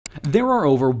There are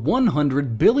over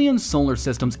 100 billion solar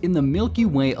systems in the Milky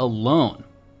Way alone.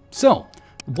 So,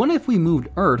 what if we moved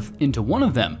Earth into one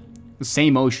of them?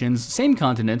 Same oceans, same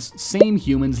continents, same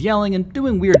humans yelling and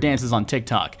doing weird dances on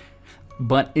TikTok.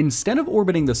 But instead of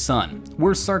orbiting the sun,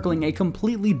 we're circling a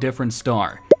completely different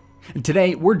star.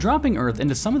 Today, we're dropping Earth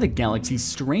into some of the galaxy's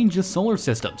strangest solar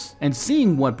systems and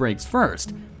seeing what breaks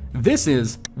first. This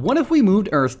is What If We Moved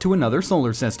Earth to Another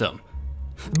Solar System?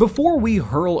 Before we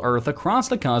hurl Earth across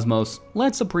the cosmos,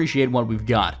 let's appreciate what we've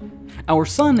got. Our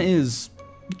sun is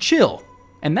chill,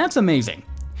 and that's amazing.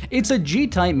 It's a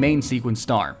G-type main sequence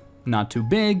star. Not too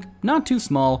big, not too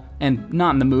small, and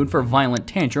not in the mood for violent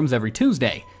tantrums every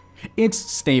Tuesday. It's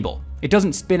stable. It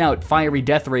doesn't spit out fiery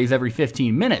death rays every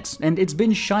 15 minutes, and it's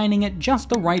been shining at just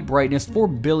the right brightness for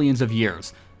billions of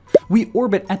years. We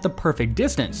orbit at the perfect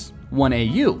distance, 1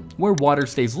 AU, where water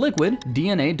stays liquid,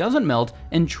 DNA doesn't melt,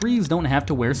 and trees don't have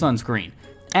to wear sunscreen.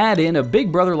 Add in a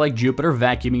big brother like Jupiter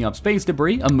vacuuming up space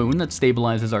debris, a moon that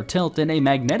stabilizes our tilt, and a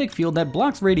magnetic field that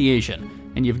blocks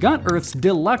radiation, and you've got Earth's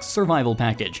deluxe survival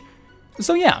package.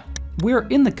 So yeah, we're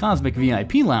in the cosmic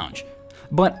VIP lounge.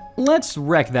 But let's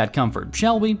wreck that comfort,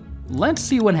 shall we? Let's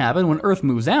see what happens when Earth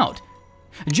moves out.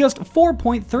 Just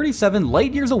 4.37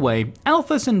 light years away,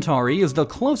 Alpha Centauri is the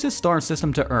closest star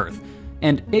system to Earth,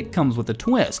 and it comes with a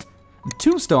twist.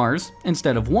 2 stars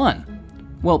instead of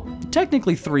 1. Well,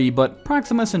 technically 3, but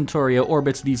Proxima Centauri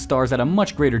orbits these stars at a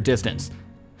much greater distance.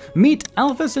 Meet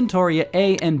Alpha Centauri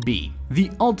A and B,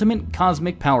 the ultimate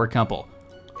cosmic power couple.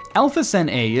 Alpha Cent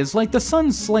A is like the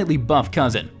Sun's slightly buff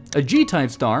cousin, a G-type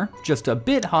star, just a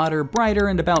bit hotter, brighter,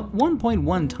 and about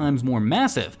 1.1 times more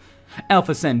massive.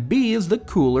 Alpha Cent B is the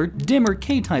cooler, dimmer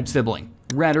K-type sibling,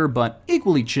 redder but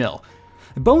equally chill.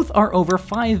 Both are over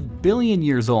 5 billion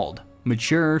years old,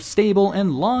 mature, stable,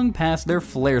 and long past their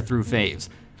flare-through phase.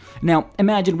 Now,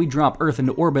 imagine we drop Earth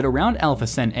into orbit around Alpha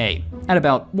Cent A, at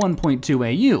about 1.2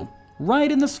 AU,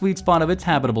 right in the sweet spot of its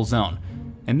habitable zone.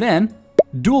 And then,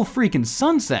 dual freaking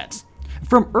sunsets!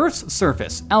 From Earth's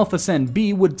surface, Alpha Cent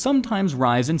B would sometimes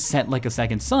rise and set like a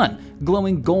second sun,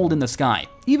 glowing gold in the sky,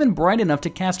 even bright enough to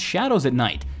cast shadows at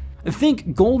night.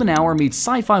 Think golden hour meets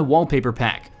sci-fi wallpaper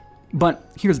pack.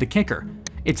 But here's the kicker.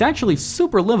 It's actually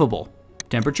super livable.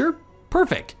 Temperature?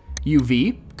 Perfect.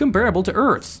 UV? Comparable to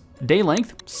Earth's. Day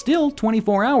length? Still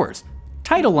 24 hours.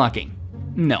 Tidal locking?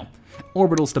 No.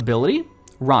 Orbital stability?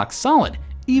 Rock solid,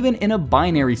 even in a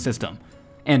binary system.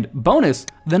 And bonus,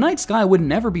 the night sky would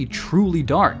never be truly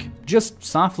dark, just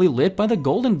softly lit by the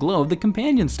golden glow of the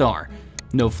companion star.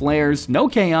 No flares, no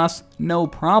chaos, no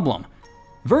problem.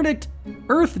 Verdict: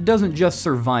 Earth doesn't just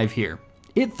survive here,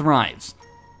 it thrives.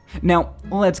 Now,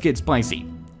 let's get spicy.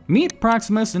 Meet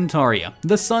Proxima Centauri,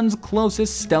 the Sun's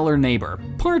closest stellar neighbor,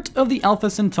 part of the Alpha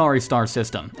Centauri star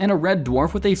system, and a red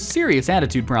dwarf with a serious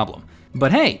attitude problem.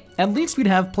 But hey, at least we'd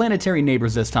have planetary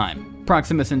neighbors this time: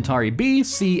 Proxima Centauri B,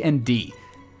 C, and D.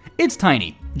 It's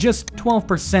tiny, just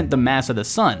 12% the mass of the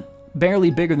Sun,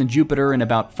 barely bigger than Jupiter and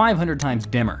about 500 times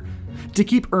dimmer. To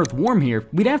keep Earth warm here,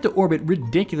 we'd have to orbit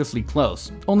ridiculously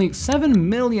close, only 7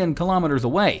 million kilometers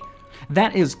away.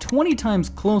 That is 20 times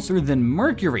closer than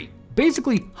Mercury,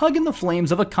 basically hugging the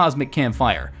flames of a cosmic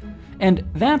campfire. And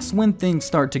that's when things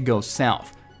start to go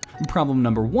south. Problem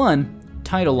number 1,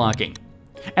 tidal locking.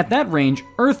 At that range,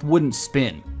 Earth wouldn't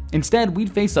spin. Instead,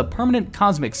 we'd face a permanent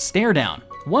cosmic stare-down.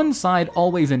 One side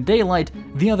always in daylight,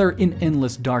 the other in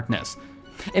endless darkness.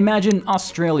 Imagine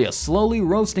Australia slowly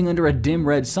roasting under a dim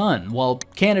red sun, while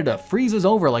Canada freezes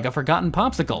over like a forgotten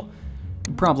popsicle.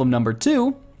 Problem number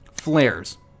 2,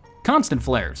 flares. Constant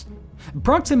flares.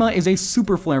 Proxima is a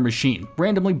super flare machine,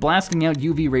 randomly blasting out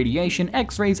UV radiation,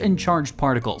 X-rays, and charged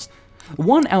particles.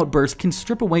 One outburst can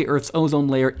strip away Earth's ozone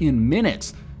layer in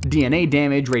minutes. DNA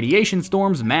damage, radiation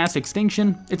storms, mass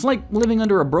extinction. It's like living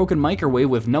under a broken microwave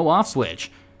with no off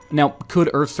switch. Now,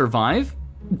 could Earth survive?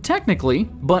 Technically,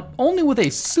 but only with a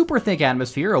super thick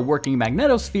atmosphere, a working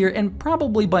magnetosphere, and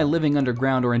probably by living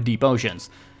underground or in deep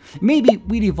oceans. Maybe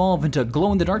we'd evolve into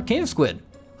glow-in-the-dark cave squid.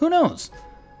 Who knows?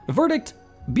 Verdict: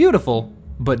 beautiful,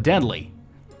 but deadly.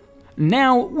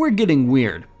 Now we're getting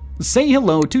weird. Say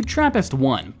hello to Trappist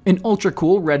I, an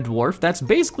ultra-cool red dwarf that's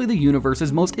basically the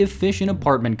universe's most efficient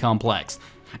apartment complex.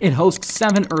 It hosts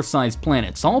 7 Earth-sized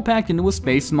planets, all packed into a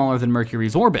space smaller than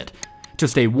Mercury's orbit. To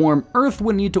stay warm, Earth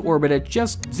would need to orbit at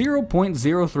just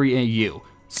 0.03 AU,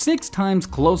 6 times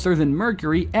closer than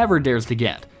Mercury ever dares to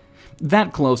get.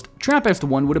 That close, Trappist I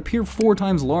would appear 4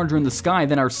 times larger in the sky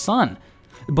than our Sun.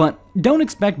 But don't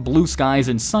expect blue skies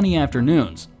and sunny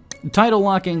afternoons. Tidal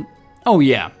locking? Oh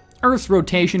yeah. Earth's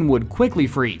rotation would quickly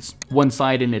freeze, one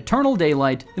side in eternal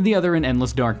daylight, the other in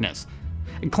endless darkness.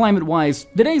 Climate-wise,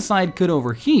 the day side could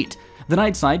overheat, The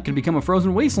night side could become a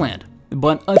frozen wasteland.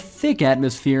 But a thick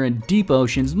atmosphere and deep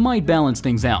oceans might balance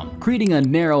things out, creating a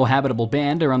narrow habitable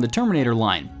band around the Terminator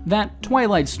line, that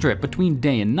twilight strip between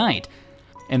day and night.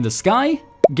 And the sky?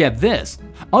 Get this,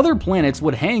 other planets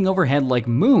would hang overhead like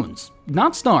moons,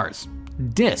 not stars,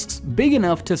 disks big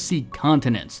enough to see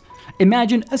continents.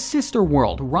 Imagine a sister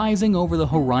world rising over the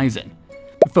horizon.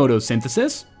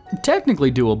 Photosynthesis?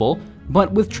 Technically doable,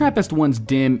 but with Trappist I's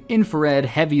dim, infrared,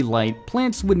 heavy light,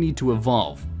 plants would need to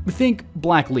evolve. Think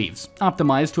black leaves,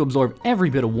 optimized to absorb every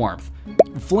bit of warmth.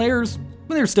 Flares?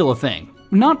 They're still a thing.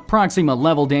 Not Proxima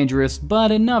level dangerous,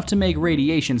 but enough to make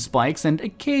radiation spikes and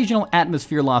occasional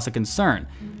atmosphere loss a concern.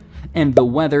 And the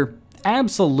weather?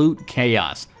 Absolute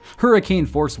chaos. Hurricane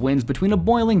force winds between a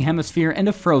boiling hemisphere and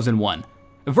a frozen one.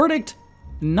 Verdict?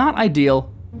 Not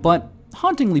ideal, but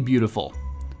hauntingly beautiful.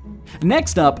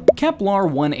 Next up, Kepler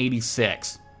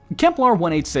 186. Kepler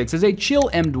 186 is a chill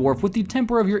M-dwarf with the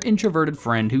temper of your introverted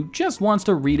friend who just wants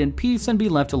to read in peace and be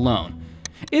left alone.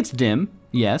 It's dim,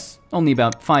 yes, only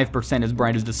about 5% as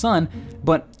bright as the sun,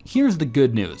 but here's the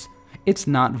good news. It's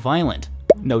not violent.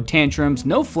 No tantrums,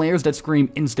 no flares that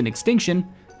scream instant extinction,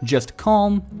 just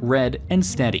calm, red, and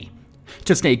steady.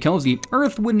 To stay cozy,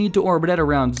 Earth would need to orbit at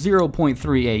around 0.3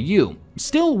 AU,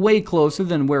 still way closer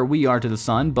than where we are to the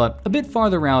sun, but a bit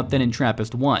farther out than in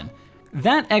Trappist I.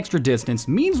 That extra distance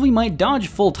means we might dodge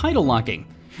full tidal locking.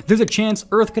 There's a chance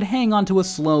Earth could hang onto a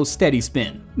slow, steady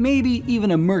spin, maybe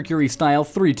even a Mercury-style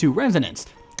 3-2 resonance.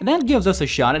 That gives us a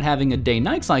shot at having a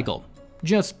day-night cycle,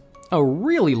 just a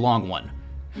really long one.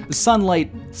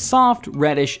 Sunlight, soft,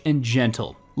 reddish, and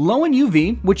gentle. Low in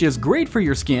UV, which is great for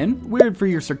your skin, weird for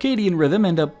your circadian rhythm,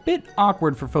 and a bit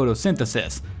awkward for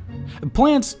photosynthesis.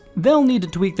 Plants, they'll need to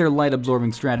tweak their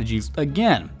light-absorbing strategies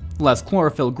again. Less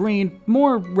chlorophyll green,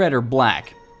 more red or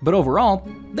black. But overall,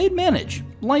 they'd manage.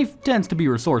 Life tends to be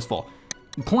resourceful.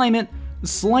 Climate,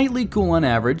 slightly cool on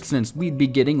average since we'd be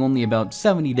getting only about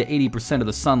 70 to 80% of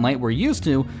the sunlight we're used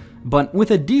to, but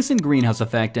with a decent greenhouse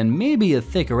effect and maybe a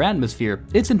thicker atmosphere,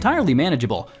 it's entirely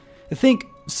manageable. Think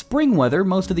spring weather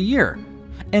most of the year.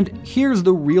 And here's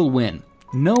the real win.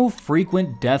 No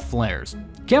frequent death flares.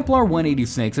 Kepler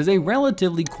 186 is a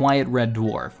relatively quiet red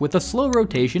dwarf with a slow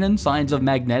rotation and signs of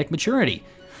magnetic maturity.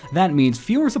 That means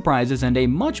fewer surprises and a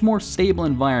much more stable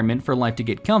environment for life to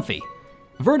get comfy.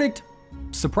 Verdict?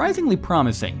 Surprisingly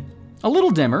promising. A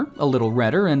little dimmer, a little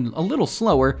redder, and a little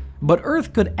slower, but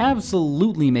Earth could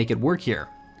absolutely make it work here.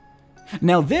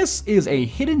 Now this is a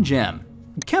hidden gem.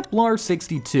 Kepler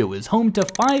 62 is home to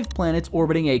 5 planets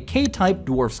orbiting a K-type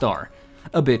dwarf star.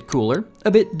 A bit cooler,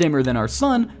 a bit dimmer than our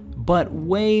sun, but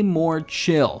way more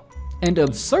chill, and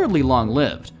absurdly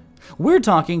long-lived. We're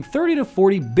talking 30 to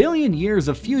 40 billion years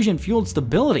of fusion-fueled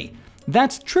stability.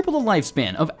 That's triple the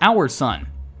lifespan of our sun.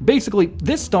 Basically,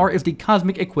 this star is the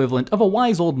cosmic equivalent of a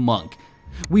wise old monk.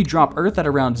 We drop Earth at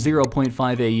around 0.5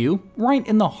 AU, right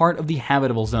in the heart of the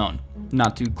habitable zone.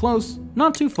 Not too close,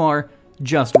 not too far,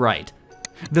 just right.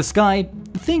 The sky,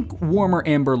 think warmer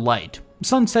amber light.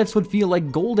 Sunsets would feel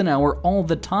like golden hour all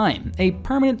the time, a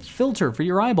permanent filter for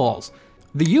your eyeballs.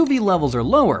 The UV levels are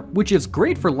lower, which is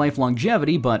great for life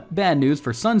longevity, but bad news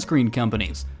for sunscreen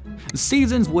companies.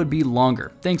 Seasons would be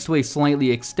longer, thanks to a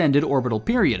slightly extended orbital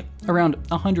period, around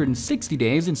 160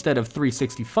 days instead of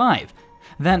 365.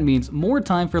 That means more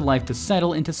time for life to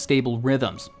settle into stable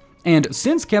rhythms. And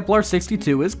since Kepler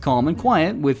 62 is calm and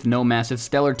quiet, with no massive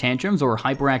stellar tantrums or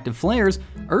hyperactive flares,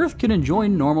 Earth can enjoy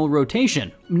normal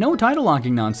rotation, no tidal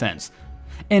locking nonsense.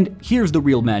 And here's the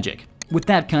real magic. With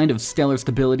that kind of stellar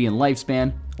stability and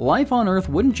lifespan, life on Earth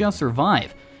wouldn't just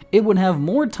survive, it would have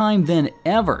more time than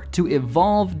ever to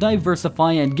evolve,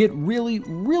 diversify, and get really,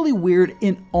 really weird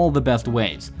in all the best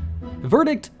ways.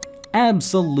 Verdict?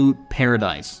 Absolute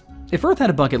paradise. If Earth had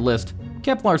a bucket list,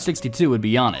 Kepler 62 would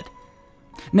be on it.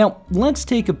 Now, let's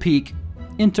take a peek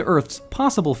into Earth's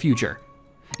possible future.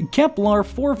 Kepler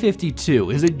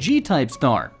 452 is a G-type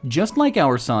star, just like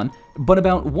our sun, but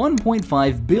about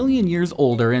 1.5 billion years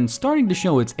older and starting to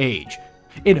show its age.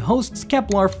 It hosts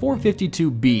Kepler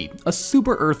 452b, a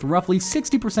super-Earth roughly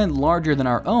 60% larger than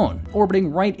our own,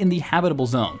 orbiting right in the habitable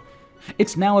zone.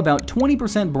 It's now about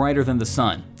 20% brighter than the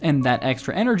sun, and that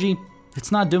extra energy,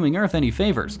 it's not doing Earth any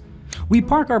favors. We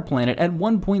park our planet at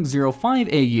 1.05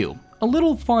 AU, a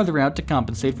little farther out to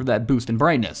compensate for that boost in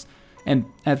brightness. And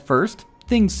at first,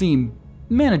 things seem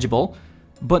manageable,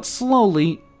 but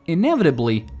slowly,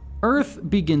 inevitably, Earth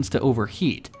begins to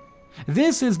overheat.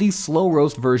 This is the slow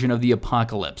roast version of the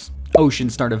apocalypse.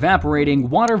 Oceans start evaporating,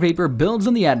 water vapor builds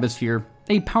in the atmosphere,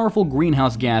 a powerful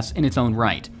greenhouse gas in its own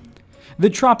right.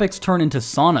 The tropics turn into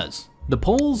saunas. The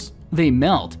poles? they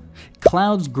melt.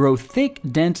 Clouds grow thick,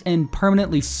 dense, and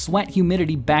permanently sweat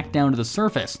humidity back down to the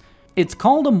surface. It's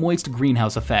called a moist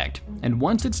greenhouse effect, and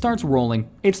once it starts rolling,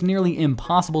 it's nearly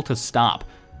impossible to stop.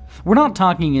 We're not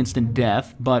talking instant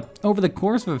death, but over the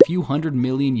course of a few 100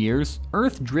 million years,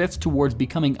 Earth drifts towards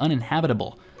becoming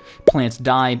uninhabitable. Plants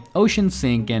die, oceans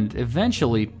sink, and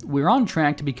eventually, we're on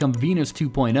track to become Venus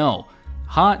 2.0.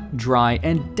 Hot, dry,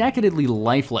 and decadently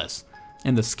lifeless.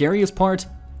 And the scariest part?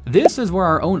 This is where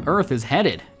our own Earth is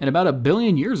headed, in about 1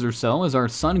 billion years or so as our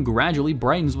sun gradually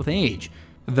brightens with age.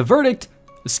 The verdict?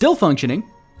 Still functioning,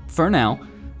 for now,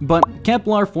 but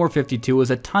Kepler 452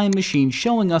 is a time machine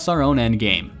showing us our own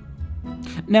endgame.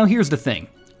 Now here's the thing,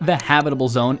 the habitable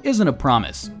zone isn't a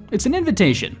promise, it's an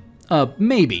invitation,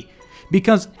 maybe,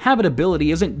 because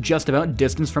habitability isn't just about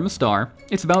distance from a star,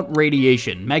 it's about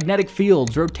radiation, magnetic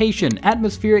fields, rotation,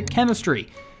 atmospheric chemistry,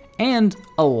 and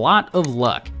a lot of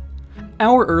luck.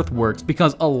 Our Earth works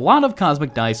because a lot of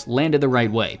cosmic dice landed the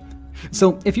right way.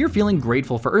 So if you're feeling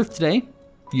grateful for Earth today,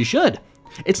 you should.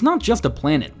 It's not just a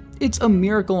planet, it's a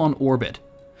miracle on orbit.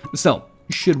 So,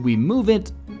 should we move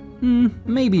it?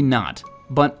 Maybe not,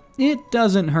 but it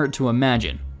doesn't hurt to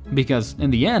imagine, because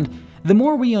in the end, the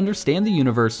more we understand the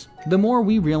universe, the more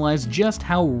we realize just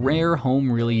how rare home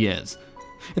really is.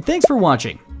 Thanks for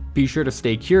watching. Be sure to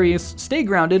stay curious, stay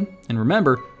grounded, and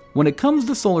remember, when it comes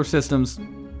to solar systems,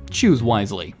 choose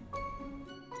wisely.